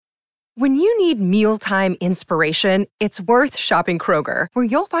When you need mealtime inspiration, it's worth shopping Kroger, where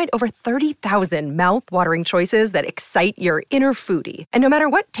you'll find over 30,000 mouth-watering choices that excite your inner foodie. And no matter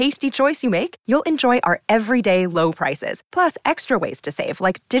what tasty choice you make, you'll enjoy our everyday low prices, plus extra ways to save,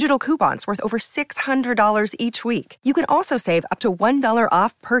 like digital coupons worth over $600 each week. You can also save up to $1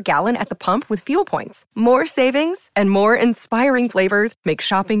 off per gallon at the pump with fuel points. More savings and more inspiring flavors make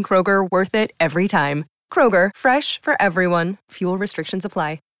shopping Kroger worth it every time. Kroger, fresh for everyone. Fuel restrictions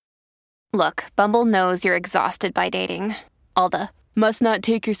apply. Look, Bumble knows you're exhausted by dating. All the, must not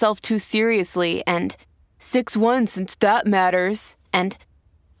take yourself too seriously, and 6'1" since that matters, and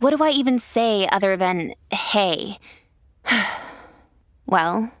what do I even say other than, hey?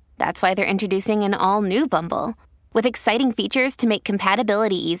 Well, that's why they're introducing an all-new Bumble, with exciting features to make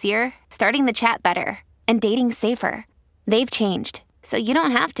compatibility easier, starting the chat better, and dating safer. They've changed, so you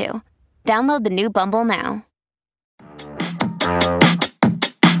don't have to. Download the new Bumble now.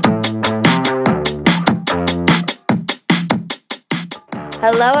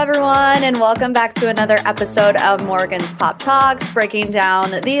 Hello, everyone, and welcome back to another episode of Morgan's Pop Talks, breaking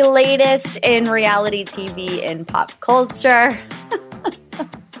down the latest in reality TV and pop culture.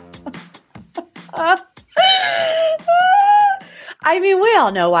 I mean, we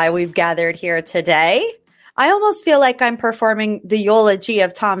all know why we've gathered here today. I almost feel like I'm performing the eulogy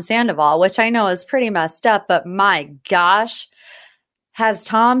of Tom Sandoval, which I know is pretty messed up, but my gosh, has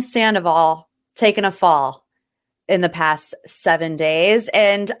Tom Sandoval taken a fall in the past 7 days?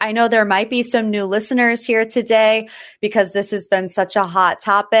 And I know there might be some new listeners here today because this has been such a hot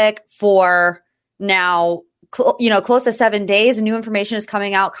topic for now, close to 7 days, and new information is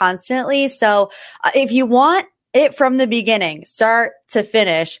coming out constantly. So if you want it from the beginning, start to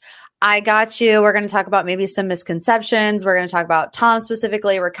finish, I got you. We're going to talk about maybe some misconceptions. We're going to talk about Tom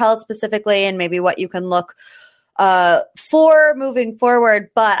specifically, Raquel specifically, and maybe what you can look for moving forward.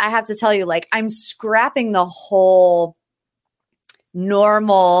 But I have to tell you, I'm scrapping the whole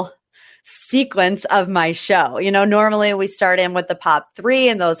normal sequence of my show. Normally we start in with the pop three,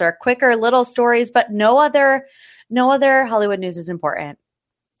 and those are quicker little stories, but no other Hollywood news is important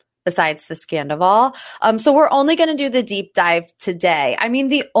besides the Scandoval. So we're only going to do the deep dive today. I mean,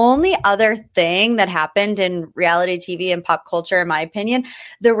 the only other thing that happened in reality TV and pop culture, in my opinion,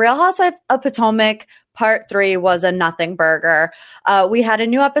 the Real Housewives of Potomac Part 3 was a nothing burger. We had a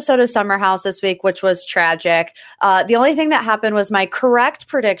new episode of Summer House this week, which was tragic. The only thing that happened was my correct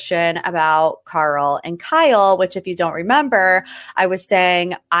prediction about Carl and Kyle, which, if you don't remember, I was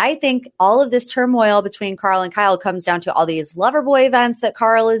saying, I think all of this turmoil between Carl and Kyle comes down to all these Loverboy events that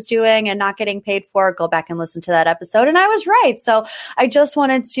Carl is doing and not getting paid for. Go back and listen to that episode. And I was right. So I just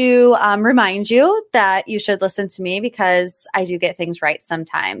wanted to remind you that you should listen to me because I do get things right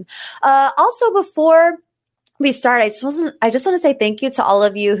sometime. Also, before we start, I just want to say thank you to all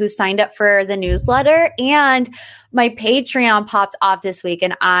of you who signed up for the newsletter, and my Patreon popped off this week,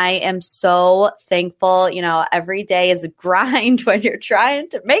 and I am so thankful. Every day is a grind when you're trying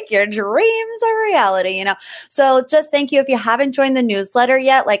to make your dreams a reality, So just thank you. If you haven't joined the newsletter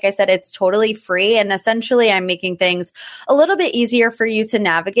yet, like I said, it's totally free, and essentially I'm making things a little bit easier for you to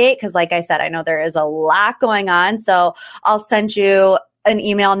navigate because, like I said, I know there is a lot going on. So I'll send you an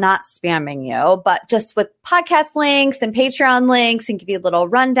email, not spamming you, but just with podcast links and Patreon links, and give you a little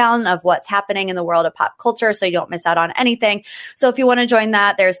rundown of what's happening in the world of pop culture so you don't miss out on anything. So if you want to join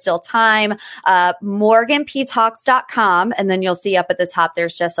that, there's still time. MorganPTalks.com. And then you'll see up at the top,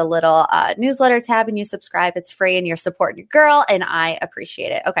 there's just a little newsletter tab, and you subscribe. It's free, and you're supporting your girl, and I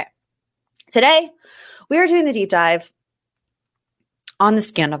appreciate it. Okay. Today, we are doing the deep dive on the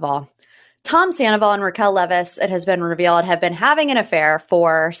Scandoval. Tom Sandoval and Raquel Leviss, it has been revealed, have been having an affair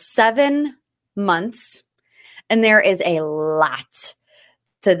for 7 months. And there is a lot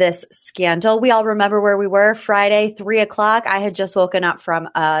to this scandal. We all remember where we were Friday, 3:00. I had just woken up from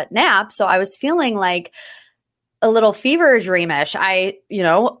a nap, so I was feeling like a little fever dreamish.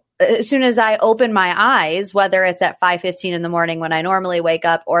 As soon as I open my eyes, whether it's at 5:15 in the morning when I normally wake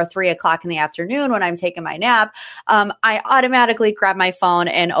up or 3:00 in the afternoon when I'm taking my nap, I automatically grab my phone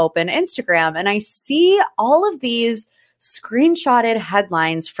and open Instagram. And I see all of these screenshotted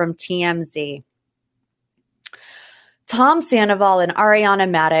headlines from TMZ. Tom Sandoval and Ariana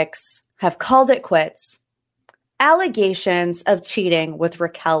Madix have called it quits. Allegations of cheating with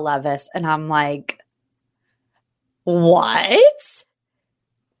Raquel Leviss. And I'm like, what?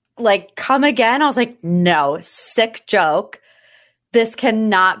 Come again? I was like, no, sick joke. This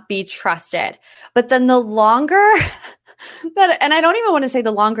cannot be trusted. But then the longer And I don't even want to say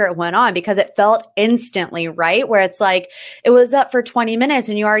the longer it went on because it felt instantly, right? Where it's like it was up for 20 minutes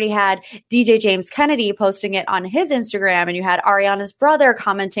and you already had DJ James Kennedy posting it on his Instagram, and you had Ariana's brother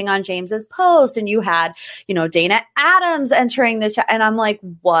commenting on James's post, and you had, Dana Adams entering the chat. And I'm like,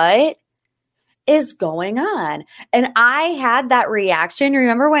 what is going on? And I had that reaction.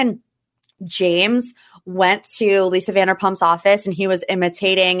 Remember when James went to Lisa Vanderpump's office and he was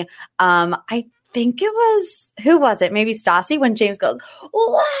imitating, I think it was, who was it? Maybe Stassi, when James goes,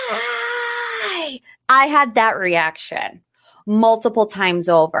 why? I had that reaction multiple times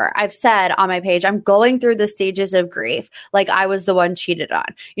over. I've said on my page, I'm going through the stages of grief like I was the one cheated on.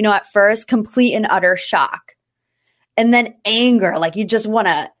 At first, complete and utter shock. And then anger, like you just want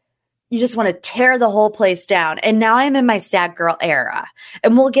to tear the whole place down. And now I'm in my sad girl era.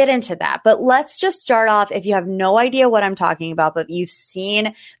 And we'll get into that. But let's just start off. If you have no idea what I'm talking about, but you've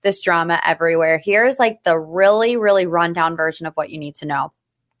seen this drama everywhere, here's like the really, really rundown version of what you need to know.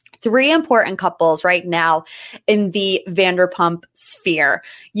 3 important couples right now in the Vanderpump sphere.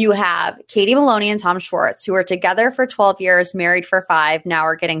 You have Katie Maloney and Tom Schwartz, who were together for 12 years, married for 5, now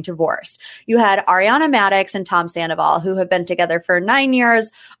are getting divorced. You had Ariana Madix and Tom Sandoval, who have been together for 9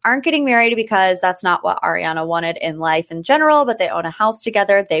 years, aren't getting married because that's not what Ariana wanted in life in general, but they own a house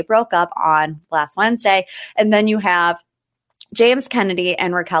together. They broke up on last Wednesday. And then you have James Kennedy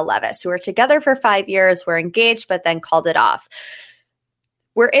and Raquel Leviss, who were together for 5 years, were engaged, but then called it off.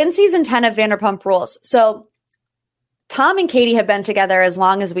 We're in season 10 of Vanderpump Rules. So Tom and Katie have been together as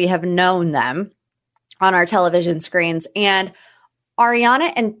long as we have known them on our television screens. And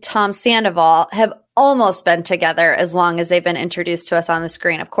Ariana and Tom Sandoval have almost been together as long as they've been introduced to us on the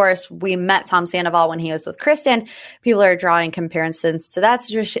screen. Of course, we met Tom Sandoval when he was with Kristen. People are drawing comparisons to that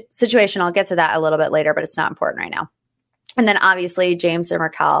situation. I'll get to that a little bit later, but it's not important right now. And then obviously James and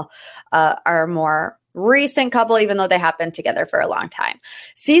Raquel are more recent couple, even though they have been together for a long time.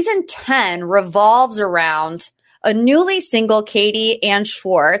 Season 10 revolves around a newly single Katie and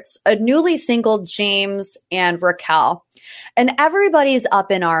Schwartz, a newly single James and Raquel. And everybody's up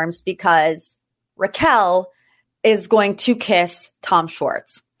in arms because Raquel is going to kiss Tom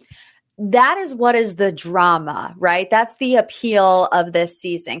Schwartz. That is what is the drama, right? That's the appeal of this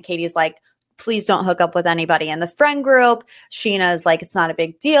season. Katie's like, please don't hook up with anybody in the friend group. Sheena's like, it's not a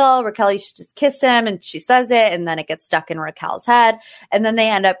big deal. Raquel, you should just kiss him. And she says it, and then it gets stuck in Raquel's head. And then they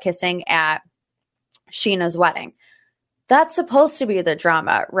end up kissing at Sheena's wedding. That's supposed to be the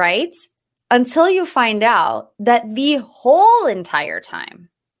drama, right? Until you find out that the whole entire time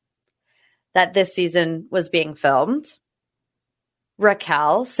that this season was being filmed,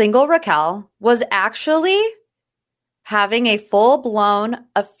 Raquel, single Raquel, was actually having a full-blown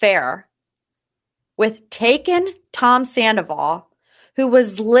affair with taken Tom Sandoval, who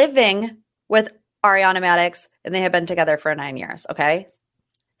was living with Ariana Madix, and they had been together for 9 years, okay?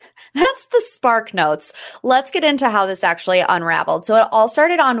 That's the spark notes. Let's get into how this actually unraveled. So it all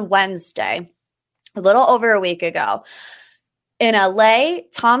started on Wednesday, a little over a week ago. In LA,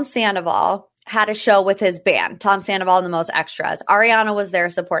 Tom Sandoval had a show with his band, Tom Sandoval and the Most Extras. Ariana was there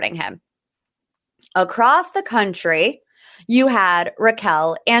supporting him. Across the country, you had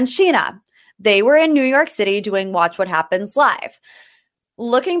Raquel and Sheena. They were in New York City doing Watch What Happens Live.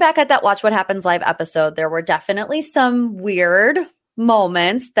 Looking back at that Watch What Happens Live episode, there were definitely some weird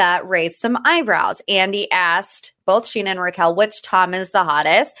moments that raised some eyebrows. Andy asked both Sheena and Raquel which Tom is the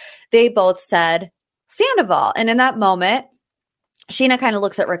hottest. They both said Sandoval. And in that moment, Sheena kind of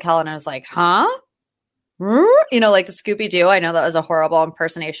looks at Raquel and I was like, huh? Like the Scooby-Doo. I know that was a horrible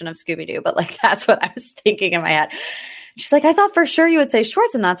impersonation of Scooby-Doo, but like that's what I was thinking in my head. She's like, I thought for sure you would say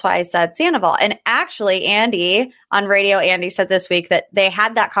Schwartz, and that's why I said Sandoval. And actually, Andy on radio, Andy said this week that they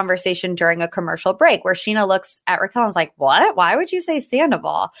had that conversation during a commercial break where Sheena looks at Raquel and was like, what? Why would you say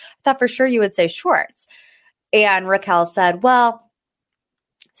Sandoval? I thought for sure you would say Schwartz. And Raquel said, well,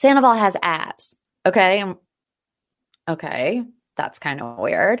 Sandoval has abs. Okay. Okay. That's kind of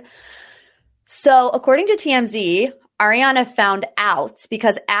weird. So according to TMZ, Ariana found out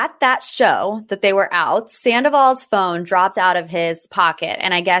because at that show that they were out, Sandoval's phone dropped out of his pocket,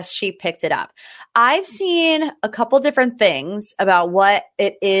 and I guess she picked it up. I've seen a couple different things about what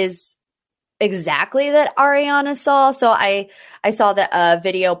it is exactly that Ariana saw. So I saw that a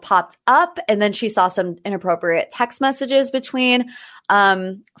video popped up, and then she saw some inappropriate text messages between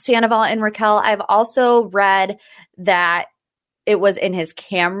Sandoval and Raquel. I've also read that it was in his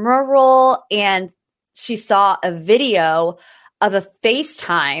camera roll, and she saw a video of a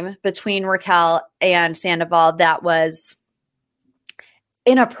FaceTime between Raquel and Sandoval that was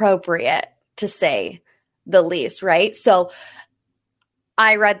inappropriate, to say the least, right? So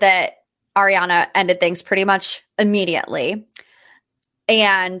I read that Ariana ended things pretty much immediately.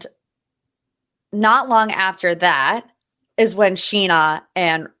 And not long after that is when Scheana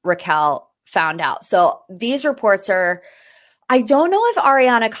and Raquel found out. So these reports are, I don't know if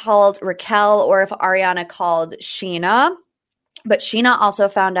Ariana called Raquel or if Ariana called Scheana, but Scheana also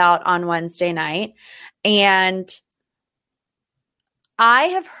found out on Wednesday night. And I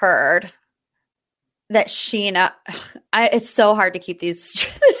have heard that Scheana, it's so hard to keep these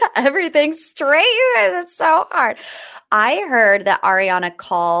everything straight, you guys. It's so hard. I heard that Ariana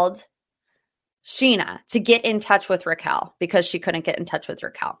called Scheana to get in touch with Raquel because she couldn't get in touch with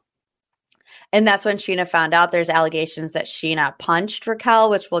Raquel. And that's when Scheana found out there's allegations that Scheana punched Raquel,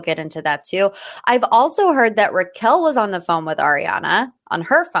 which we'll get into that too. I've also heard that Raquel was on the phone with Ariana on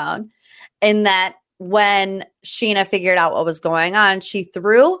her phone, and that when Scheana figured out what was going on, she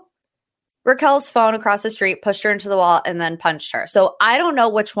threw Raquel's phone across the street, pushed her into the wall, and then punched her. So I don't know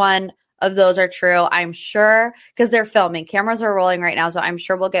which one of those are true. I'm sure, because they're filming. Cameras are rolling right now, so I'm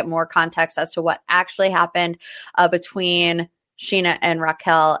sure we'll get more context as to what actually happened between Scheana and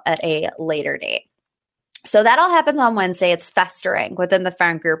Raquel at a later date. So that all happens on Wednesday. It's festering within the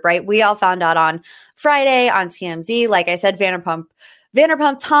friend group, right? We all found out on Friday on TMZ. Like I said, Vanderpump,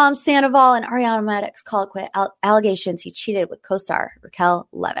 Tom Sandoval, and Ariana Madix call it quit. Allegations he cheated with co-star Raquel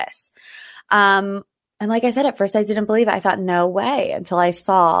Leviss. And like I said, at first I didn't believe it. I thought, no way, until I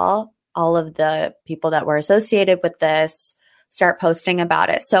saw all of the people that were associated with this start posting about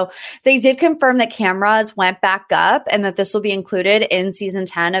it. So they did confirm that cameras went back up and that this will be included in season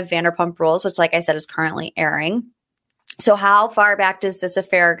 10 of Vanderpump Rules, which, like I said, is currently airing. So how far back does this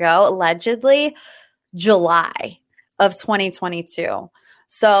affair go? Allegedly, July of 2022.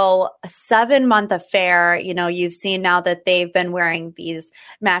 So a 7-month affair. You know, you've seen now that they've been wearing these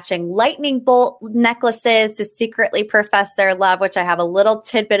matching lightning bolt necklaces to secretly profess their love, which I have a little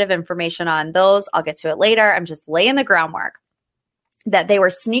tidbit of information on those. I'll get to it later. I'm just laying the groundwork that they were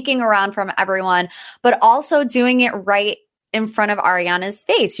sneaking around from everyone, but also doing it right in front of Ariana's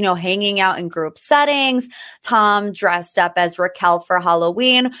face, you know, hanging out in group settings. Tom dressed up as Raquel for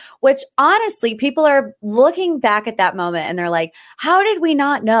Halloween, which honestly, people are looking back at that moment and they're like, how did we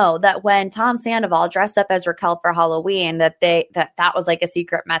not know that when Tom Sandoval dressed up as Raquel for Halloween, that was like a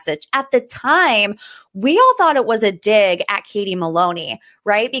secret message? At the time, we all thought it was a dig at Katie Maloney,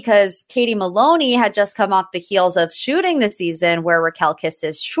 right? Because Katie Maloney had just come off the heels of shooting the season where Raquel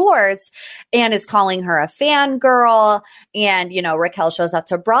kisses Schwartz and is calling her a fangirl. And, you know, Raquel shows up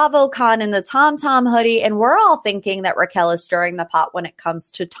to BravoCon in the Tom hoodie. And we're all thinking that Raquel is stirring the pot when it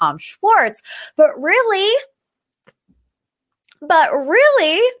comes to Tom Schwartz. But really,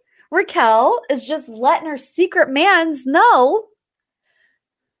 Raquel is just letting her secret mans know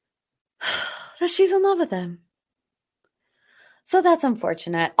that she's in love with him. So that's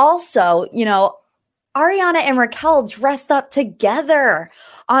unfortunate. Also, you know, Ariana and Raquel dressed up together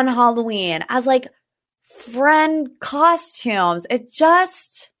on Halloween as like friend costumes. It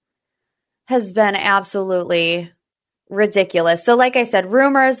just has been absolutely ridiculous. So like I said,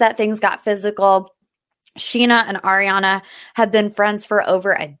 rumors that things got physical. Scheana and Ariana have been friends for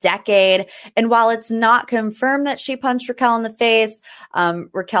over a decade. And while it's not confirmed that she punched Raquel in the face,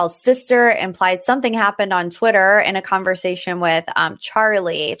 Raquel's sister implied something happened on Twitter in a conversation with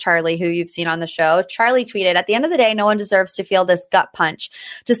Charlie, who you've seen on the show. Charlie tweeted, "At the end of the day, no one deserves to feel this gut punch.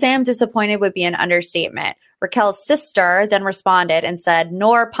 To say I'm disappointed would be an understatement." Raquel's sister then responded and said,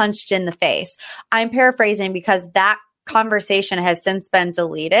 "Nor punched in the face." I'm paraphrasing because that conversation has since been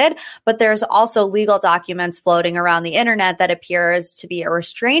deleted, but there's also legal documents floating around the internet that appears to be a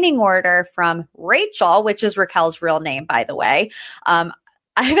restraining order from Rachel, which is Raquel's real name, by the way. I've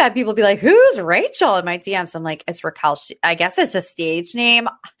had people be like, "Who's Rachel?" in my DMs. I'm like, it's Raquel. I guess it's a stage name.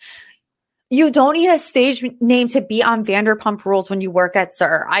 You don't need a stage name to be on Vanderpump Rules when you work at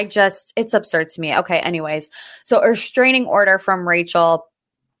SUR. It's absurd to me. Okay, anyways. So a restraining order from Rachel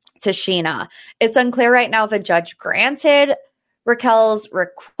to Scheana. It's unclear right now if a judge granted Raquel's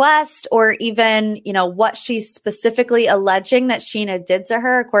request or even, you know, what she's specifically alleging that Scheana did to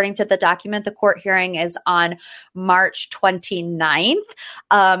her. According to the document, the court hearing is on March 29th.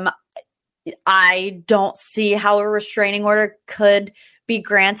 I don't see how a restraining order could be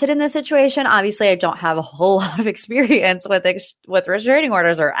granted in this situation. Obviously, I don't have a whole lot of experience with restraining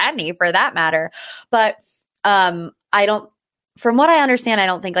orders, or any for that matter. But from what I understand, I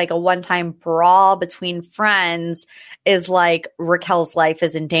don't think like a one-time brawl between friends is like Raquel's life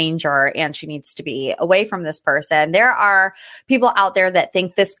is in danger and she needs to be away from this person. There are people out there that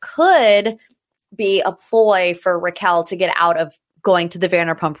think this could be a ploy for Raquel to get out of going to the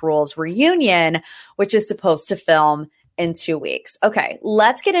Vanderpump Rules reunion, which is supposed to film in 2 weeks. Okay,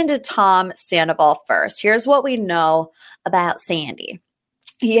 let's get into Tom Sandoval first. Here's what we know about Sandy.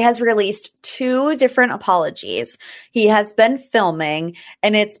 He has released 2 different apologies. He has been filming,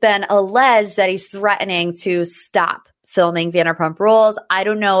 and it's been alleged that he's threatening to stop filming Vanderpump Rules. I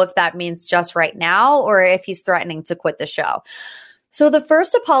don't know if that means just right now or if he's threatening to quit the show. So the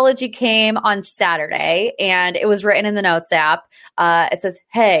first apology came on Saturday, and it was written in the Notes app. It says,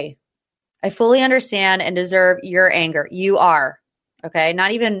 "Hey, I fully understand and deserve your anger. You are." Okay,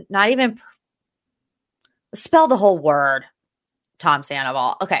 not even spell the whole word. Tom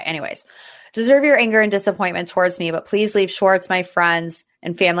Sandoval. Okay, anyways. "Deserve your anger and disappointment towards me, but please leave Schwartz, my friends,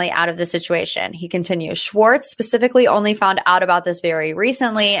 and family out of the situation." He continues, "Schwartz specifically only found out about this very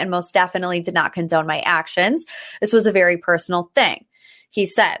recently and most definitely did not condone my actions. This was a very personal thing." He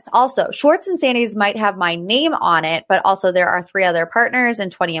says, also, "Schwartz and Sandy's might have my name on it, but also there are 3 other partners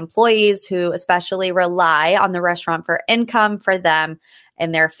and 20 employees who especially rely on the restaurant for income for them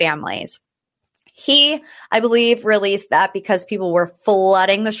and their families." He, I believe, released that because people were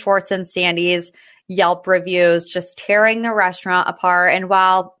flooding the Schwartz and Sandy's Yelp reviews, just tearing the restaurant apart. And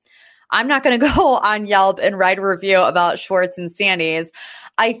while I'm not going to go on Yelp and write a review about Schwartz and Sandy's,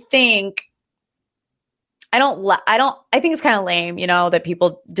 I think it's kind of lame, that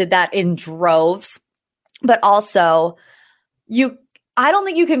people did that in droves. But also, I don't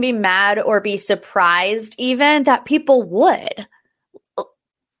think you can be mad or be surprised even that people would.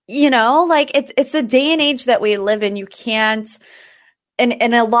 It's the day and age that we live in. You can't,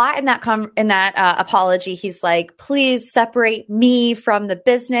 and a lot in that apology, he's like, "Please separate me from the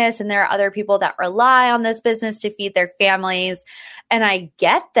business. And there are other people that rely on this business to feed their families." And I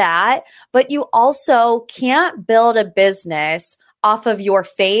get that, but you also can't build a business off of your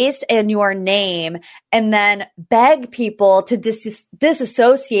face and your name and then beg people to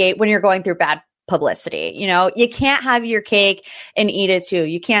disassociate when you're going through bad publicity. You can't have your cake and eat it too.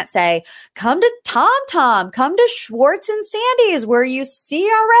 You can't say, "Come to Tom, come to Schwartz and Sandy's where you see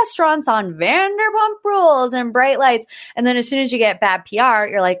our restaurants on Vanderpump Rules and bright lights." And then as soon as you get bad PR,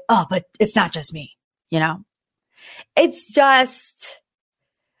 you're like, "Oh, but it's not just me." It's just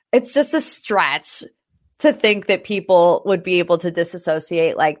a stretch to think that people would be able to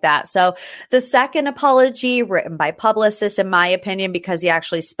disassociate like that. So the second apology, written by Publicis, in my opinion, because he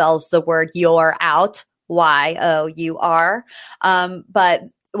actually spells the word "you're" out, Y-O-U-R, but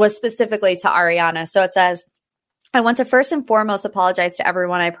was specifically to Ariana. So it says, "I want to first and foremost apologize to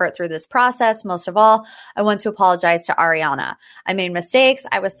everyone I've hurt through this process. Most of all, I want to apologize to Ariana. I made mistakes.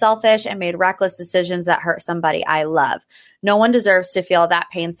 I was selfish and made reckless decisions that hurt somebody I love. No one deserves to feel that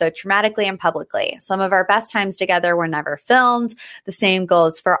pain so traumatically and publicly. Some of our best times together were never filmed. The same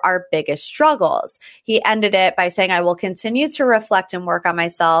goes for our biggest struggles." He ended it by saying, "I will continue to reflect and work on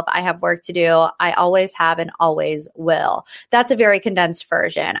myself. I have work to do. I always have and always will." That's a very condensed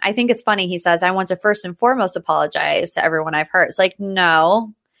version. I think it's funny. He says, "I want to first and foremost apologize to everyone I've hurt." It's like,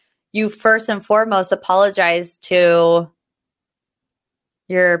 no, you first and foremost apologize to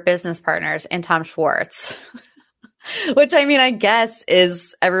your business partners and Tom Schwartz. Which, I guess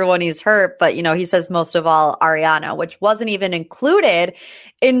is everyone he's hurt. But, he says most of all Ariana, which wasn't even included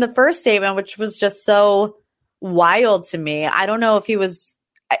in the first statement, which was just so wild to me. I don't know if he was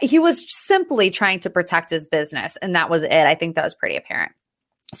simply trying to protect his business. And that was it. I think that was pretty apparent.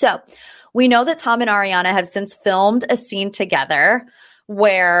 So we know that Tom and Ariana have since filmed a scene together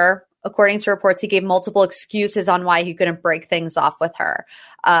where, according to reports, he gave multiple excuses on why he couldn't break things off with her.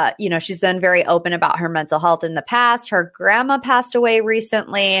 She's been very open about her mental health in the past. Her grandma passed away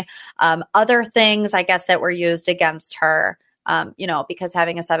recently. Other things, I guess, that were used against her, because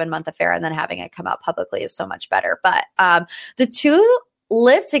having a 7-month affair and then having it come out publicly is so much better. But the two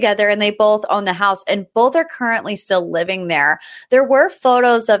live together and they both own the house and both are currently still living there. There were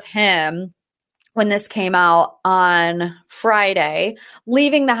photos of him when this came out on Friday,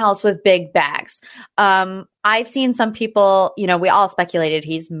 leaving the house with big bags. I've seen some people, we all speculated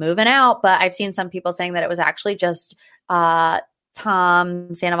he's moving out, but I've seen some people saying that it was actually just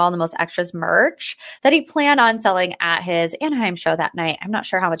Tom Sandoval and the Most Extras merch that he planned on selling at his Anaheim show that night. I'm not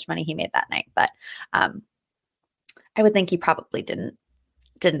sure how much money he made that night, but I would think he probably didn't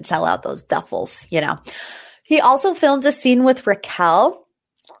sell out those duffels, He also filmed a scene with Raquel.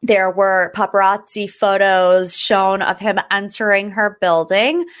 There were paparazzi photos shown of him entering her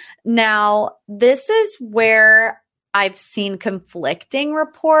building. Now, this is where I've seen conflicting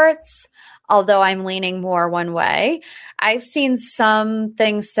reports, although I'm leaning more one way. I've seen some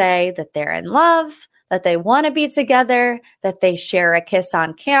things say that they're in love, that they want to be together, that they share a kiss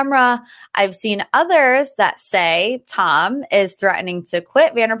on camera. I've seen others that say Tom is threatening to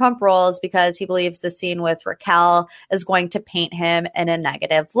quit Vanderpump Rules because he believes the scene with Raquel is going to paint him in a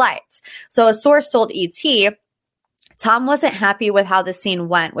negative light. So a source told ET, Tom wasn't happy with how the scene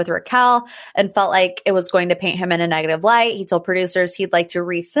went with Raquel and felt like it was going to paint him in a negative light. He told producers he'd like to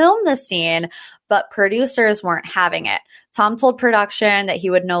refilm the scene, but producers weren't having it. Tom told production that he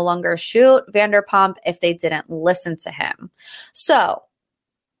would no longer shoot Vanderpump if they didn't listen to him. So,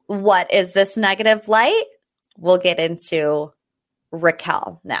 what is this negative light? We'll get into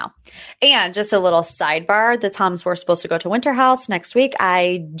Raquel now. And just a little sidebar, the Toms were supposed to go to Winter House next week.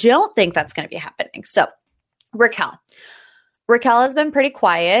 I don't think that's going to be happening. So, Raquel has been pretty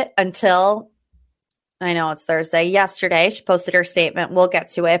quiet until, I know it's Thursday, yesterday. She posted her statement. We'll get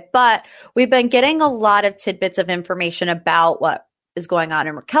to it. But we've been getting a lot of tidbits of information about what is going on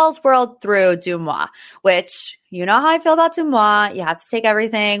in Raquel's world through Deuxmoi, which you know how I feel about Deuxmoi. You have to take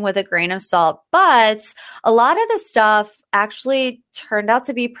everything with a grain of salt. But a lot of the stuff actually turned out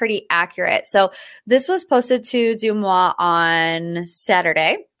to be pretty accurate. So this was posted to Deuxmoi on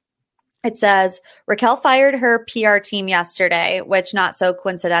Saturday. It says, Raquel fired her PR team yesterday, which not so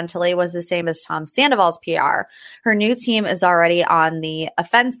coincidentally was the same as Tom Sandoval's PR. Her new team is already on the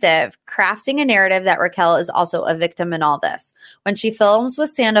offensive, crafting a narrative that Raquel is also a victim in all this. When she films with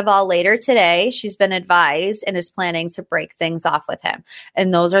Sandoval later today, she's been advised and is planning to break things off with him.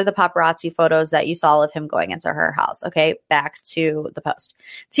 And those are the paparazzi photos that you saw of him going into her house. Okay, back to the post.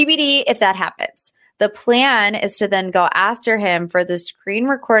 TBD if that happens. The plan is to then go after him for the screen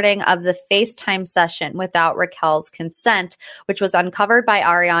recording of the FaceTime session without Raquel's consent, which was uncovered by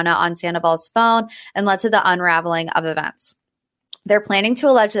Ariana on Sandoval's phone and led to the unraveling of events. They're planning to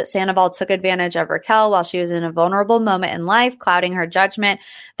allege that Sandoval took advantage of Raquel while she was in a vulnerable moment in life, clouding her judgment,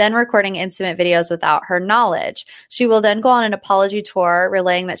 then recording intimate videos without her knowledge. She will then go on an apology tour,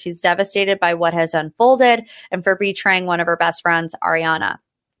 relaying that she's devastated by what has unfolded and for betraying one of her best friends, Ariana.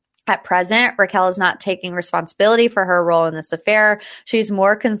 At present, Raquel is not taking responsibility for her role in this affair. She's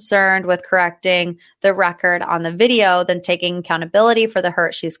more concerned with correcting the record on the video than taking accountability for the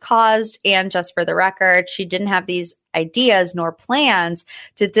hurt she's caused. And just for the record, she didn't have these ideas nor plans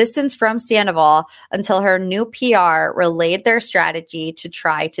to distance from Sandoval until her new PR relayed their strategy to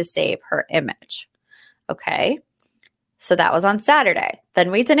try to save her image. Okay, so that was on Saturday. Then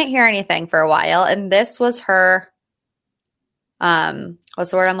we didn't hear anything for a while, and this was her what's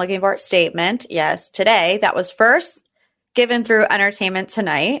the word I'm looking for? Statement. Yes, today. That was first given through Entertainment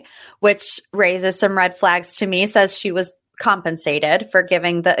Tonight, which raises some red flags to me, says she was compensated for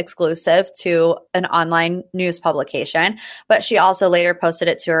giving the exclusive to an online news publication, but she also later posted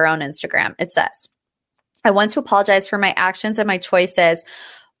it to her own Instagram. It says, I want to apologize for my actions and my choices,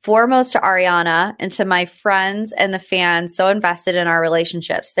 foremost to Ariana and to my friends and the fans so invested in our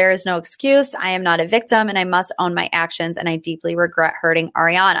relationships. There is no excuse. I am not a victim and I must own my actions, and I deeply regret hurting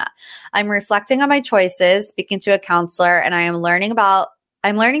Ariana. I'm reflecting on my choices, speaking to a counselor, and I'm learning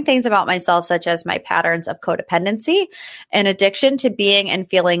things about myself, such as my patterns of codependency and addiction to being and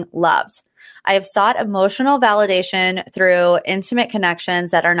feeling loved. I have sought emotional validation through intimate connections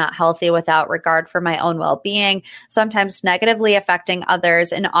that are not healthy without regard for my own well-being, sometimes negatively affecting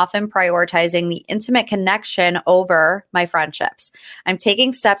others and often prioritizing the intimate connection over my friendships. I'm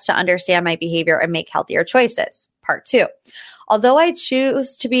taking steps to understand my behavior and make healthier choices. Part 2. Although I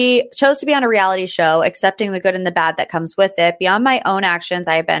chose to be on a reality show, accepting the good and the bad that comes with it, beyond my own actions,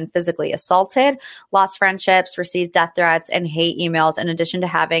 I have been physically assaulted, lost friendships, received death threats, and hate emails, in addition to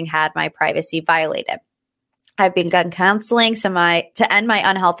having had my privacy violated. I've begun counseling to end my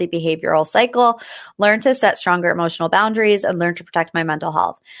unhealthy behavioral cycle, learn to set stronger emotional boundaries, and learn to protect my mental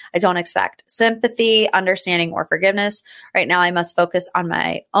health. I don't expect sympathy, understanding, or forgiveness. Right now, I must focus on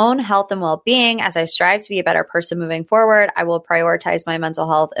my own health and well-being. As I strive to be a better person moving forward, I will prioritize my mental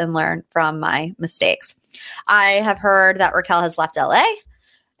health and learn from my mistakes. I have heard that Raquel has left LA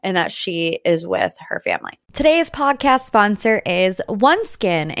and that she is with her family. Today's podcast sponsor is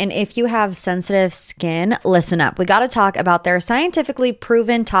OneSkin. And if you have sensitive skin, listen up. We got to talk about their scientifically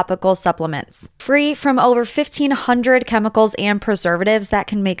proven topical supplements. Free from over 1,500 chemicals and preservatives that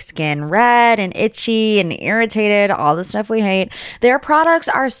can make skin red and itchy and irritated, all the stuff we hate. Their products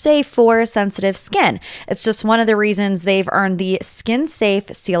are safe for sensitive skin. It's just one of the reasons they've earned the Skin Safe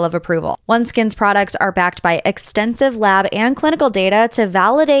seal of approval. OneSkin's products are backed by extensive lab and clinical data to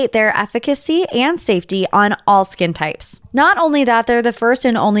validate their efficacy and safety on on all skin types. Not only that, they're the first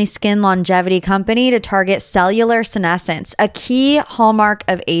and only skin longevity company to target cellular senescence, a key hallmark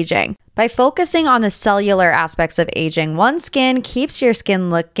of aging. By focusing on the cellular aspects of aging, OneSkin keeps your skin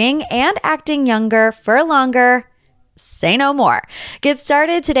looking and acting younger for longer. Say no more. Get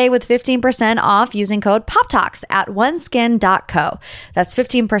started today with 15% off using code POPTALKS at oneskin.co. That's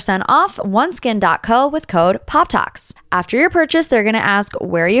 15% off oneskin.co with code POPTALKS. After your purchase, they're going to ask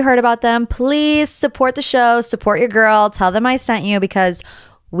where you heard about them. Please support the show, support your girl, tell them I sent you, because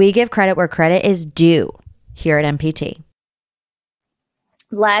we give credit where credit is due here at MPT.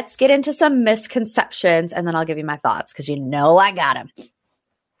 Let's get into some misconceptions, and then I'll give you my thoughts, because you know I got them.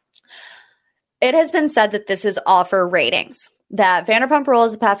 It has been said that this is all for ratings, that Vanderpump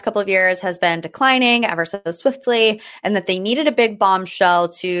Rules the past couple of years has been declining ever so swiftly, and that they needed a big bombshell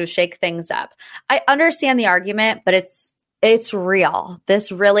to shake things up. I understand the argument, but it's real.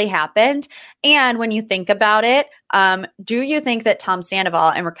 This really happened. And when you think about it, do you think that Tom Sandoval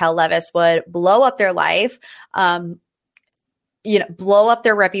and Raquel Leviss would blow up their life, blow up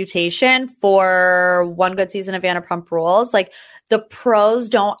their reputation for one good season of Vanderpump Rules? Like, the pros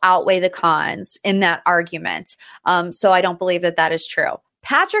don't outweigh the cons in that argument. So I don't believe that that is true.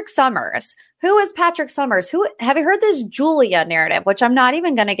 Patrick Summers. Who is Patrick Summers? Have you heard this Julia narrative, which I'm not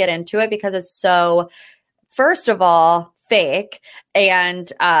even going to get into it because it's so, first of all, fake and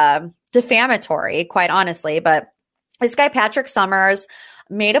defamatory, quite honestly. But this guy, Patrick Summers,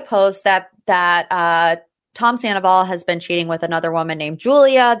 made a post that Tom Sandoval has been cheating with another woman named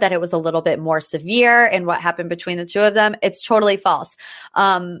Julia, that it was a little bit more severe in what happened between the two of them. It's totally false.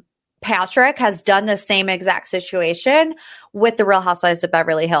 Patrick has done the same exact situation with the Real Housewives of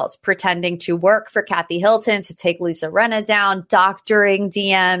Beverly Hills, pretending to work for Kathy Hilton to take Lisa Rinna down, doctoring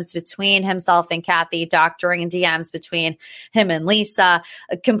DMs between himself and Kathy, doctoring DMs between him and Lisa,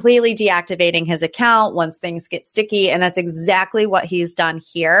 completely deactivating his account once things get sticky. And that's exactly what he's done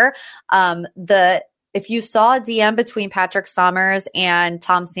here. If you saw a DM between Patrick Summers and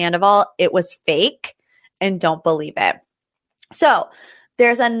Tom Sandoval, it was fake, and don't believe it. So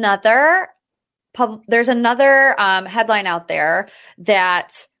there's another headline out there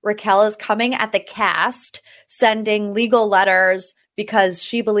that Raquel is coming at the cast, sending legal letters because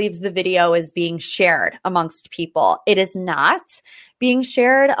she believes the video is being shared amongst people. It is not being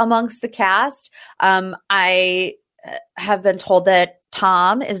shared amongst the cast. I have been told that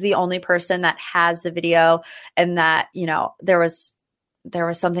Tom is the only person that has the video, and that, there was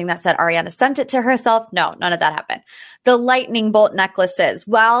something that said Ariana sent it to herself. No, none of that happened. The lightning bolt necklaces,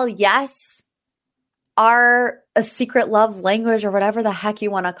 well, yes, are a secret love language, or whatever the heck you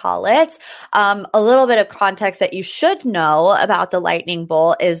want to call it. A little bit of context that you should know about the lightning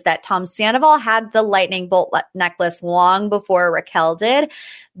bolt is that Tom Sandoval had the lightning bolt necklace long before Raquel did.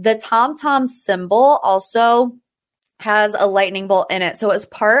 The Tom symbol also has a lightning bolt in it. So it's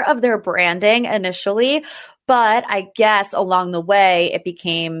part of their branding initially, but I guess along the way it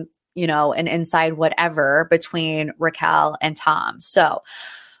became, an inside whatever between Raquel and Tom. So,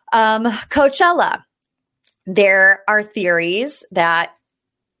 Coachella, there are theories that,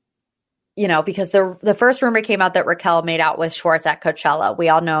 because the first rumor came out that Raquel made out with Schwartz at Coachella. We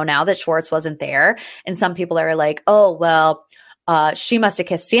all know now that Schwartz wasn't there. And some people are like, oh, well, she must have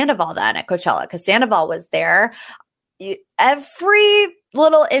kissed Sandoval then at Coachella because Sandoval was there. Every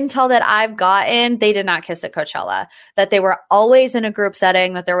little intel that I've gotten, they did not kiss at Coachella, that they were always in a group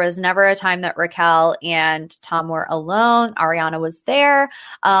setting, that there was never a time that Raquel and Tom were alone. Ariana was there.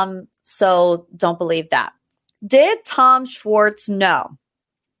 So don't believe that. Did Tom Schwartz know?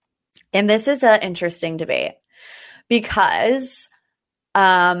 And this is an interesting debate because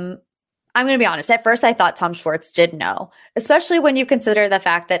I'm going to be honest. At first, I thought Tom Schwartz did know, especially when you consider the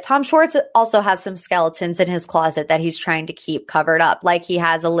fact that Tom Schwartz also has some skeletons in his closet that he's trying to keep covered up. Like, he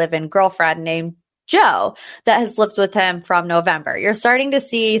has a live-in girlfriend named Jo that has lived with him from November. You're starting to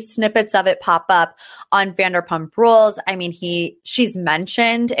see snippets of it pop up on Vanderpump Rules. I mean, she's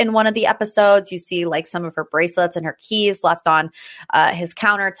mentioned in one of the episodes. You see like some of her bracelets and her keys left on his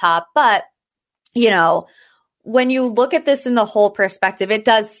countertop. But, when you look at this in the whole perspective, it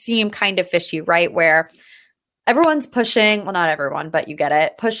does seem kind of fishy, right? Where everyone's pushing, well, not everyone, but you get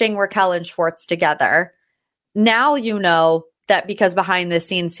it, pushing Raquel and Schwartz together. Now you know that because behind the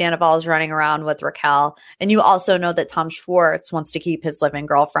scenes, Sandoval is running around with Raquel. And you also know that Tom Schwartz wants to keep his live-in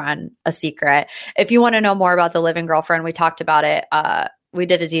girlfriend a secret. If you want to know more about the live-in girlfriend, we talked about it. We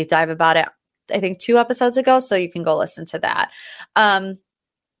did a deep dive about it, I think 2 episodes ago. So you can go listen to that.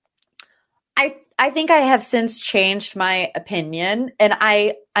 I think I have since changed my opinion, and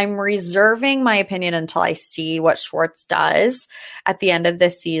I'm reserving my opinion until I see what Schwartz does at the end of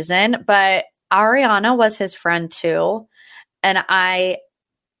this season. But Ariana was his friend too. And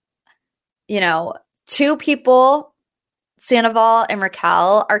two people, Sandoval and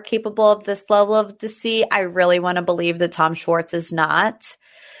Raquel, are capable of this level of deceit. I really want to believe that Tom Schwartz is not,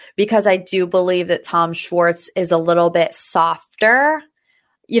 because I do believe that Tom Schwartz is a little bit softer,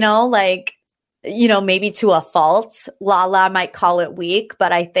 maybe to a fault. Lala might call it weak,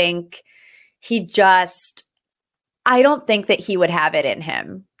 but I think I don't think that he would have it in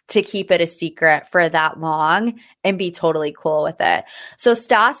him to keep it a secret for that long and be totally cool with it. So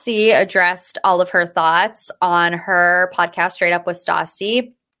Stassi addressed all of her thoughts on her podcast, Straight Up with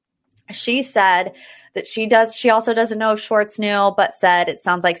Stassi. She said that she also doesn't know if Schwartz knew, but said it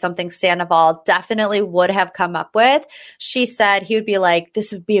sounds like something Sandoval definitely would have come up with. She said he would be like,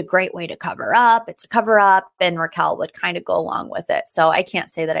 this would be a great way to cover up. It's a cover up. And Raquel would kind of go along with it. So I can't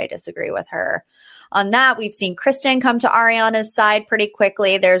say that I disagree with her on that. We've seen Kristen come to Ariana's side pretty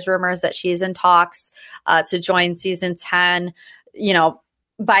quickly. There's rumors that she's in talks to join season 10.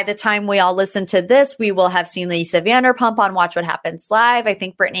 By the time we all listen to this, we will have seen Lisa Vanderpump on Watch What Happens Live. I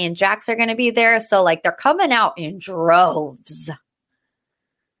think Brittany and Jax are going to be there. So they're coming out in droves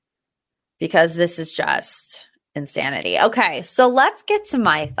because this is just insanity. Okay, so let's get to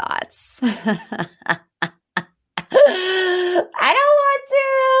my thoughts. I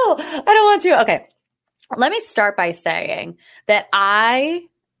don't want to. Okay, let me start by saying that I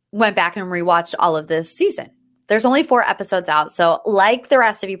went back and rewatched all of this season. There's only 4 episodes out. So like the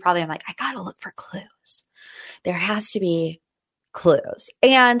rest of you, probably I'm like, I got to look for clues. There has to be clues.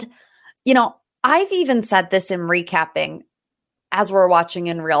 And, I've even said this in recapping as we're watching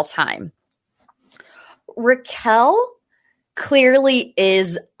in real time. Raquel clearly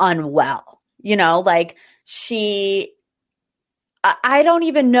is unwell, I don't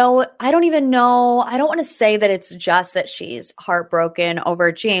want to say that it's just that she's heartbroken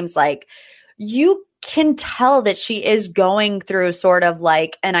over James. You can tell that she is going through sort of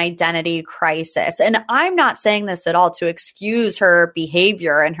an identity crisis. And I'm not saying this at all to excuse her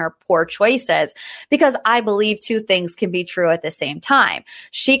behavior and her poor choices, because I believe 2 things can be true at the same time.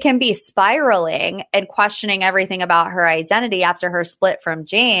 She can be spiraling and questioning everything about her identity after her split from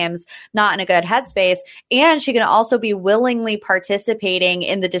James, not in a good headspace. And she can also be willingly participating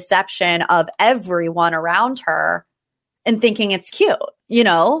in the deception of everyone around her and thinking it's cute.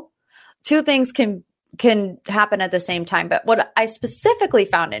 2 things can happen at the same time. But what I specifically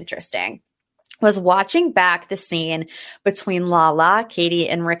found interesting was watching back the scene between Lala, Katie,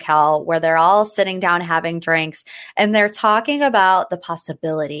 and Raquel, where they're all sitting down having drinks, and they're talking about the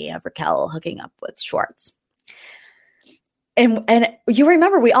possibility of Raquel hooking up with Schwartz. And you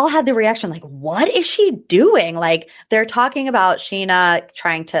remember we all had the reaction what is she doing? They're talking about Sheena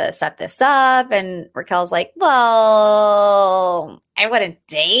trying to set this up, and Raquel's like, well, I wouldn't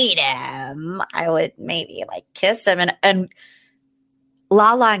date him. I would maybe kiss him. And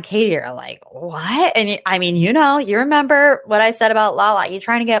Lala and Katie are like, what? And you remember what I said about Lala. You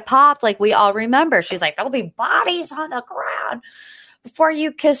trying to get popped? We all remember. She's like, there'll be bodies on the ground before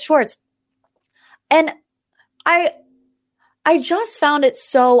you kiss Schwartz. And I just found it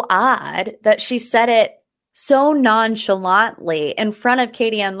so odd that she said it so nonchalantly in front of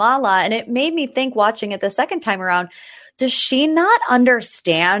Katie and Lala. And it made me think, watching it the second time around, does she not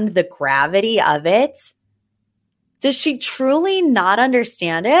understand the gravity of it? Does she truly not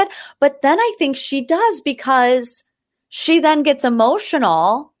understand it? But then I think she does, because she then gets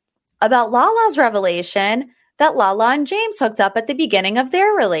emotional about Lala's revelation that Lala and James hooked up at the beginning of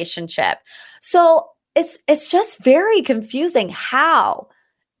their relationship. So it's just very confusing how,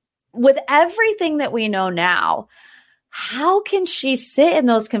 with everything that we know now, how can she sit in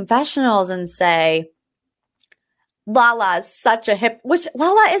those confessionals and say, Lala is such a which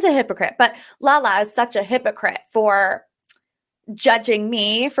Lala is a hypocrite, but Lala is such a hypocrite for judging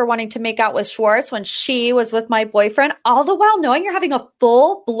me for wanting to make out with Schwartz when she was with my boyfriend, all the while knowing you're having a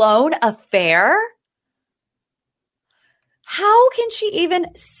full-blown affair? How can she even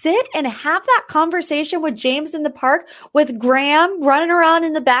sit and have that conversation with James in the park, with Graham running around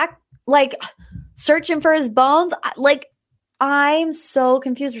in the back, searching for his bones? I'm so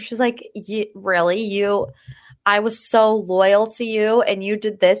confused. She's like, really? I was so loyal to you, and you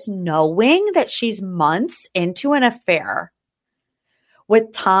did this knowing that she's months into an affair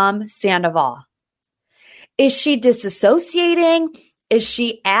with Tom Sandoval. Is she disassociating? Is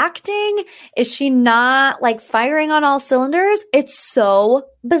she acting? Is she not firing on all cylinders? It's so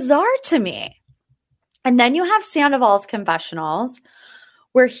bizarre to me. And then you have Sandoval's confessionals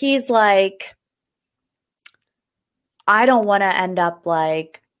where he's like, I don't want to end up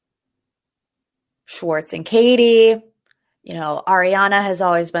like Schwartz and Katie. Ariana has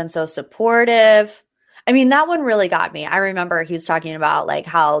always been so supportive. I mean, that one really got me. I remember he was talking about like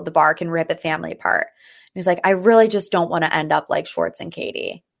how the bar can rip a family apart. He's like, I really just don't want to end up like Schwartz and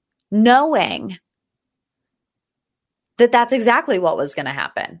Katie, knowing that that's exactly what was going to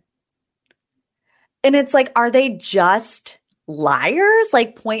happen. And it's like, are they just liars?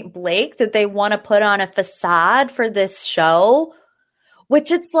 Like point blank, did they want to put on a facade for this show?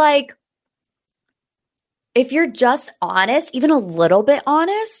 Which it's like, if you're just honest, even a little bit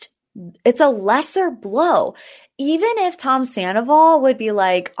honest, it's a lesser blow. Even if Tom Sandoval would be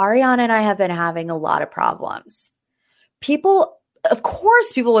like, Ariana and I have been having a lot of problems. Of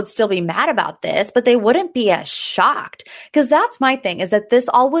course, people would still be mad about this, but they wouldn't be as shocked. Because that's my thing, is that this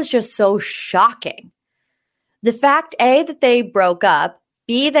all was just so shocking. The fact, A, that they broke up,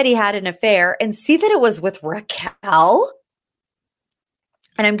 B, that he had an affair, and C, that it was with Raquel.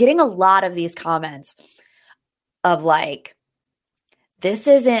 And I'm getting a lot of these comments of like, this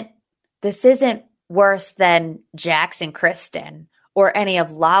isn't worse than Jax and Kristen or any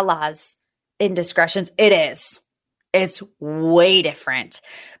of Lala's indiscretions. It is. It's way different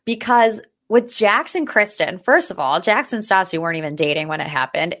because with Jax and Kristen, first of all, Jax and Stassi weren't even dating when it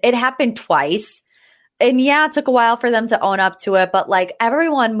happened. It happened twice. And yeah, it took a while for them to own up to it, but like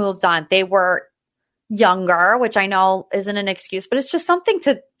everyone moved on. They were younger, which I know isn't an excuse, but it's just something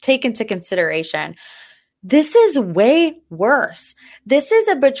to take into consideration. This is way worse. This is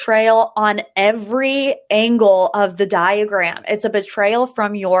a betrayal on every angle of the diagram. It's a betrayal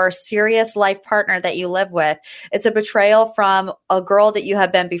from your serious life partner that you live with. It's a betrayal from a girl that you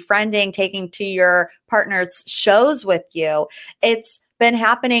have been befriending, taking to your partner's shows with you. It's been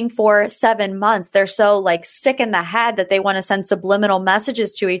happening for 7 months. They're so like sick in the head that they want to send subliminal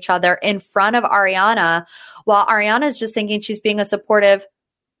messages to each other in front of Ariana, while Ariana is just thinking she's being a supportive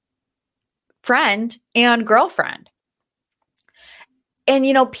friend and girlfriend. And,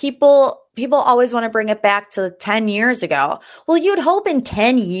 people always want to bring it back to 10 years ago. Well, you'd hope in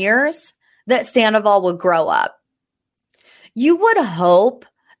 10 years that Sandoval would grow up. You would hope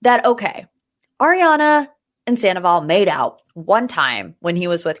that, okay, Ariana and Sandoval made out one time when he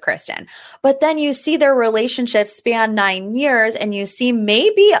was with Kristen. But then you see their relationship span 9 years and you see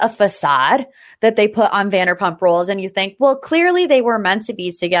maybe a facade that they put on Vanderpump Rules. And you think, well, clearly they were meant to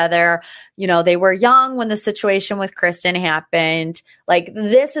be together. They were young when the situation with Kristen happened. Like,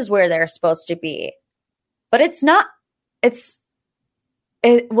 this is where they're supposed to be. But it's not.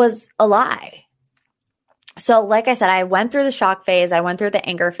 It was a lie. So like I said, I went through the shock phase, I went through the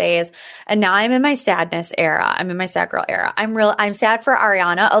anger phase, and now I'm in my sadness era. I'm in my sad girl era. I'm sad for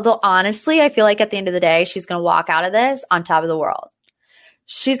Ariana, although honestly, I feel like at the end of the day, she's going to walk out of this on top of the world.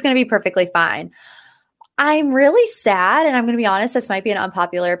 She's going to be perfectly fine. I'm really sad, and I'm going to be honest, this might be an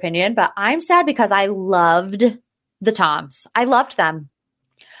unpopular opinion, but I'm sad because I loved the Toms. I loved them.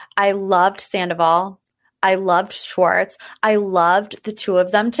 I loved Sandoval. I loved Schwartz. I loved the two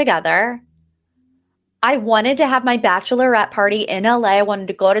of them together. I wanted to have my bachelorette party in LA. I wanted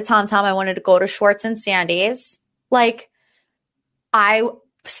to go to Tom Tom. I wanted to go to Schwartz and Sandy's. Like, I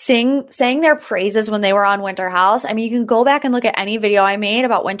sang their praises when they were on Winter House. I mean, you can go back and look at any video I made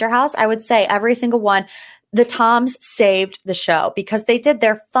about Winter House. I would say every single one, the Toms saved the show because they did.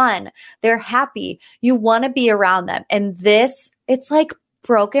 They're fun. They're happy. You want to be around them. And this, it's like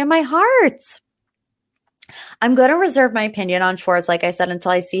broken my heart. I'm going to reserve my opinion on Schwartz, like I said,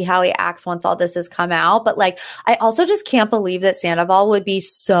 until I see how he acts once all this has come out. But like, I also just can't believe that Sandoval would be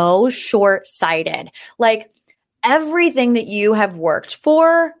so short-sighted. Like, everything that you have worked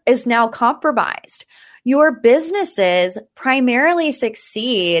for is now compromised. Your businesses primarily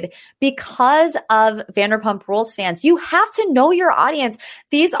succeed because of Vanderpump Rules fans. You have to know your audience.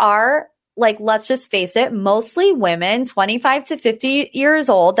 These are, like, let's just face it, mostly women 25 to 50 years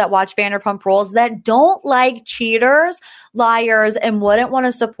old that watch Vanderpump Rules that don't like cheaters, liars, and wouldn't want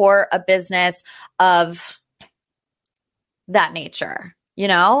to support a business of that nature.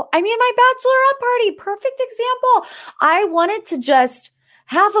 I mean, my bachelorette party, perfect example. I wanted to just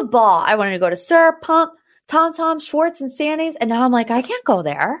have a ball. I wanted to go to Sir, Pump, Tom Tom, Schwartz, and Sandy's. And now I'm like, I can't go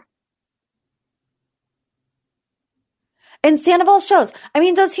there. And Sandoval shows. I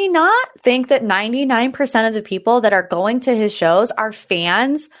mean, does he not think that 99% of the people that are going to his shows are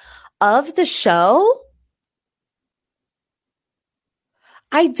fans of the show?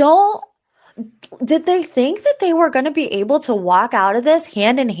 Did they think that they were going to be able to walk out of this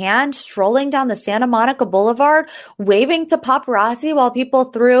hand in hand, strolling down the Santa Monica Boulevard, waving to paparazzi while people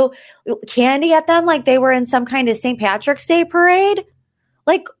threw candy at them like they were in some kind of St. Patrick's Day parade?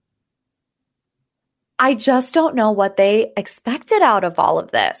 Like, I just don't know what they expected out of all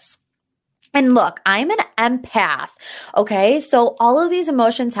of this. And look, I'm an empath, okay? So all of these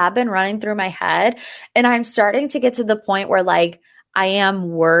emotions have been running through my head, and I'm starting to get to the point where like I am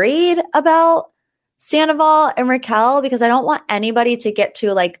worried about Sandoval and Raquel because I don't want anybody to get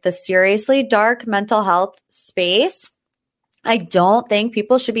to like the seriously dark mental health space. I don't think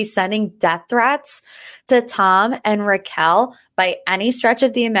people should be sending death threats to Tom and Raquel by any stretch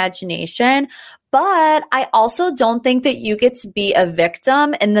of the imagination. But I also don't think that you get to be a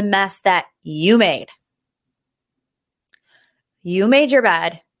victim in the mess that you made. You made your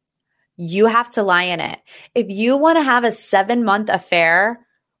bed. You have to lie in it. If you want to have a 7-month affair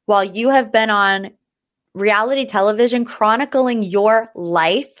while you have been on reality television chronicling your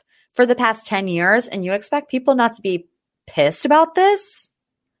life for the past 10 years and you expect people not to be pissed about this,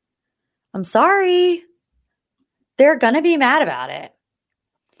 I'm sorry. They're going to be mad about it.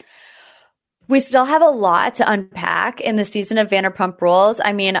 We still have a lot to unpack in the season of Vanderpump Rules.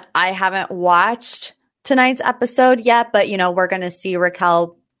 I mean, I haven't watched tonight's episode yet, but, you know, we're going to see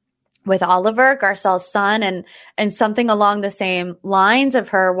Raquel with Oliver, Garcelle's son, and something along the same lines of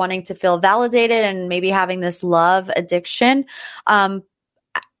her wanting to feel validated and maybe having this love addiction.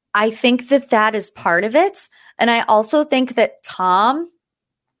 I think that is part of it. And I also think that Tom,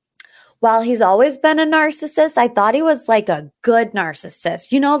 while he's always been a narcissist, I thought he was like a good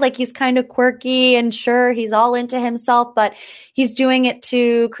narcissist. You know, like he's kind of quirky and sure, he's all into himself, but he's doing it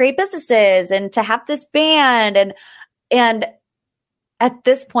to create businesses and to have this band. And at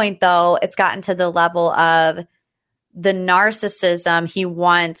this point, though, it's gotten to the level of the narcissism. He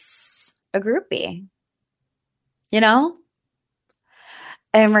wants a groupie, you know?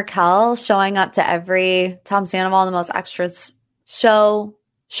 And Raquel showing up to every Tom Sandoval, the most extras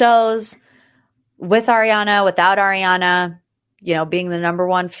shows with Ariana, without Ariana, you know, being the number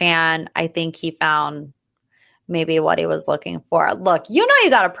one fan. I think he found maybe what he was looking for. Look, you know, you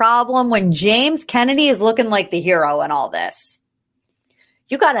got a problem when James Kennedy is looking like the hero in all this.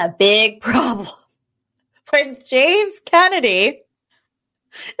 You got a big problem when James Kennedy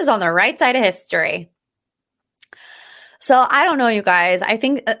is on the right side of history. So I don't know, you guys. I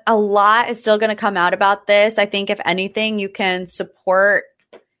think a lot is still going to come out about this. I think if anything, you can support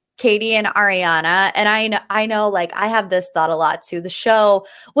Katie and Ariana. And I know, like, I have this thought a lot too. The show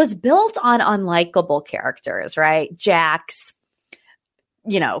was built on unlikable characters, right? Jax,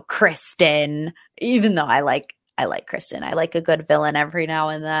 you know, Kristen, even though I like Kristen. I like a good villain every now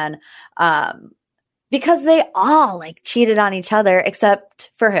and then. Because they all like cheated on each other except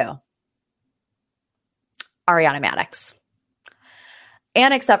for who? Ariana Madix.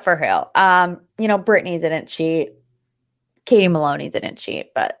 And except for who? You know, Brittany didn't cheat. Katie Maloney didn't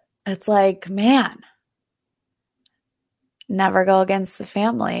cheat. But it's like, man, never go against the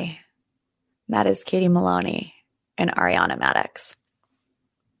family. That is Katie Maloney and Ariana Madix.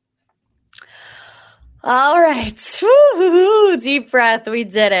 All right. Woo-hoo-hoo. Deep breath. We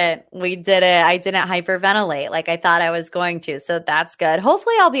did it. I didn't hyperventilate like I thought I was going to. So that's good.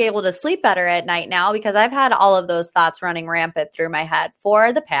 Hopefully I'll be able to sleep better at night now because I've had all of those thoughts running rampant through my head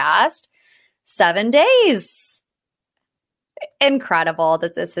for the past 7 days. Incredible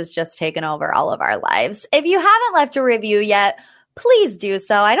that this has just taken over all of our lives. If you haven't left a review yet, please do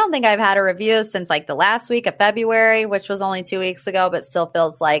so. I don't think I've had a review since like the last week of February, which was only 2 weeks ago, but still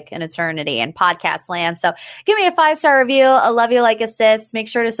feels like an eternity in podcast land. So give me a 5-star review. I love you like a sis. Make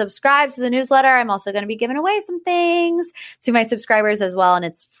sure to subscribe to the newsletter. I'm also going to be giving away some things to my subscribers as well, and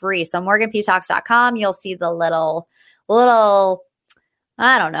it's free. So morganptalks.com, you'll see the little,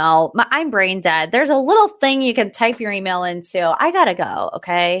 I don't know. I'm brain dead. There's a little thing you can type your email into. I got to go,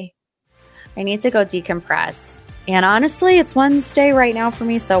 okay? I need to go decompress. And honestly, it's Wednesday right now for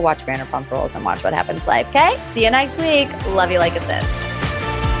me, so watch Vanderpump Rules and watch What Happens Live, okay? See you next week. Love you like a sis.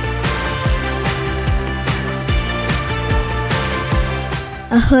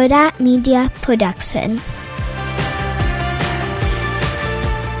 A Huda Media Production.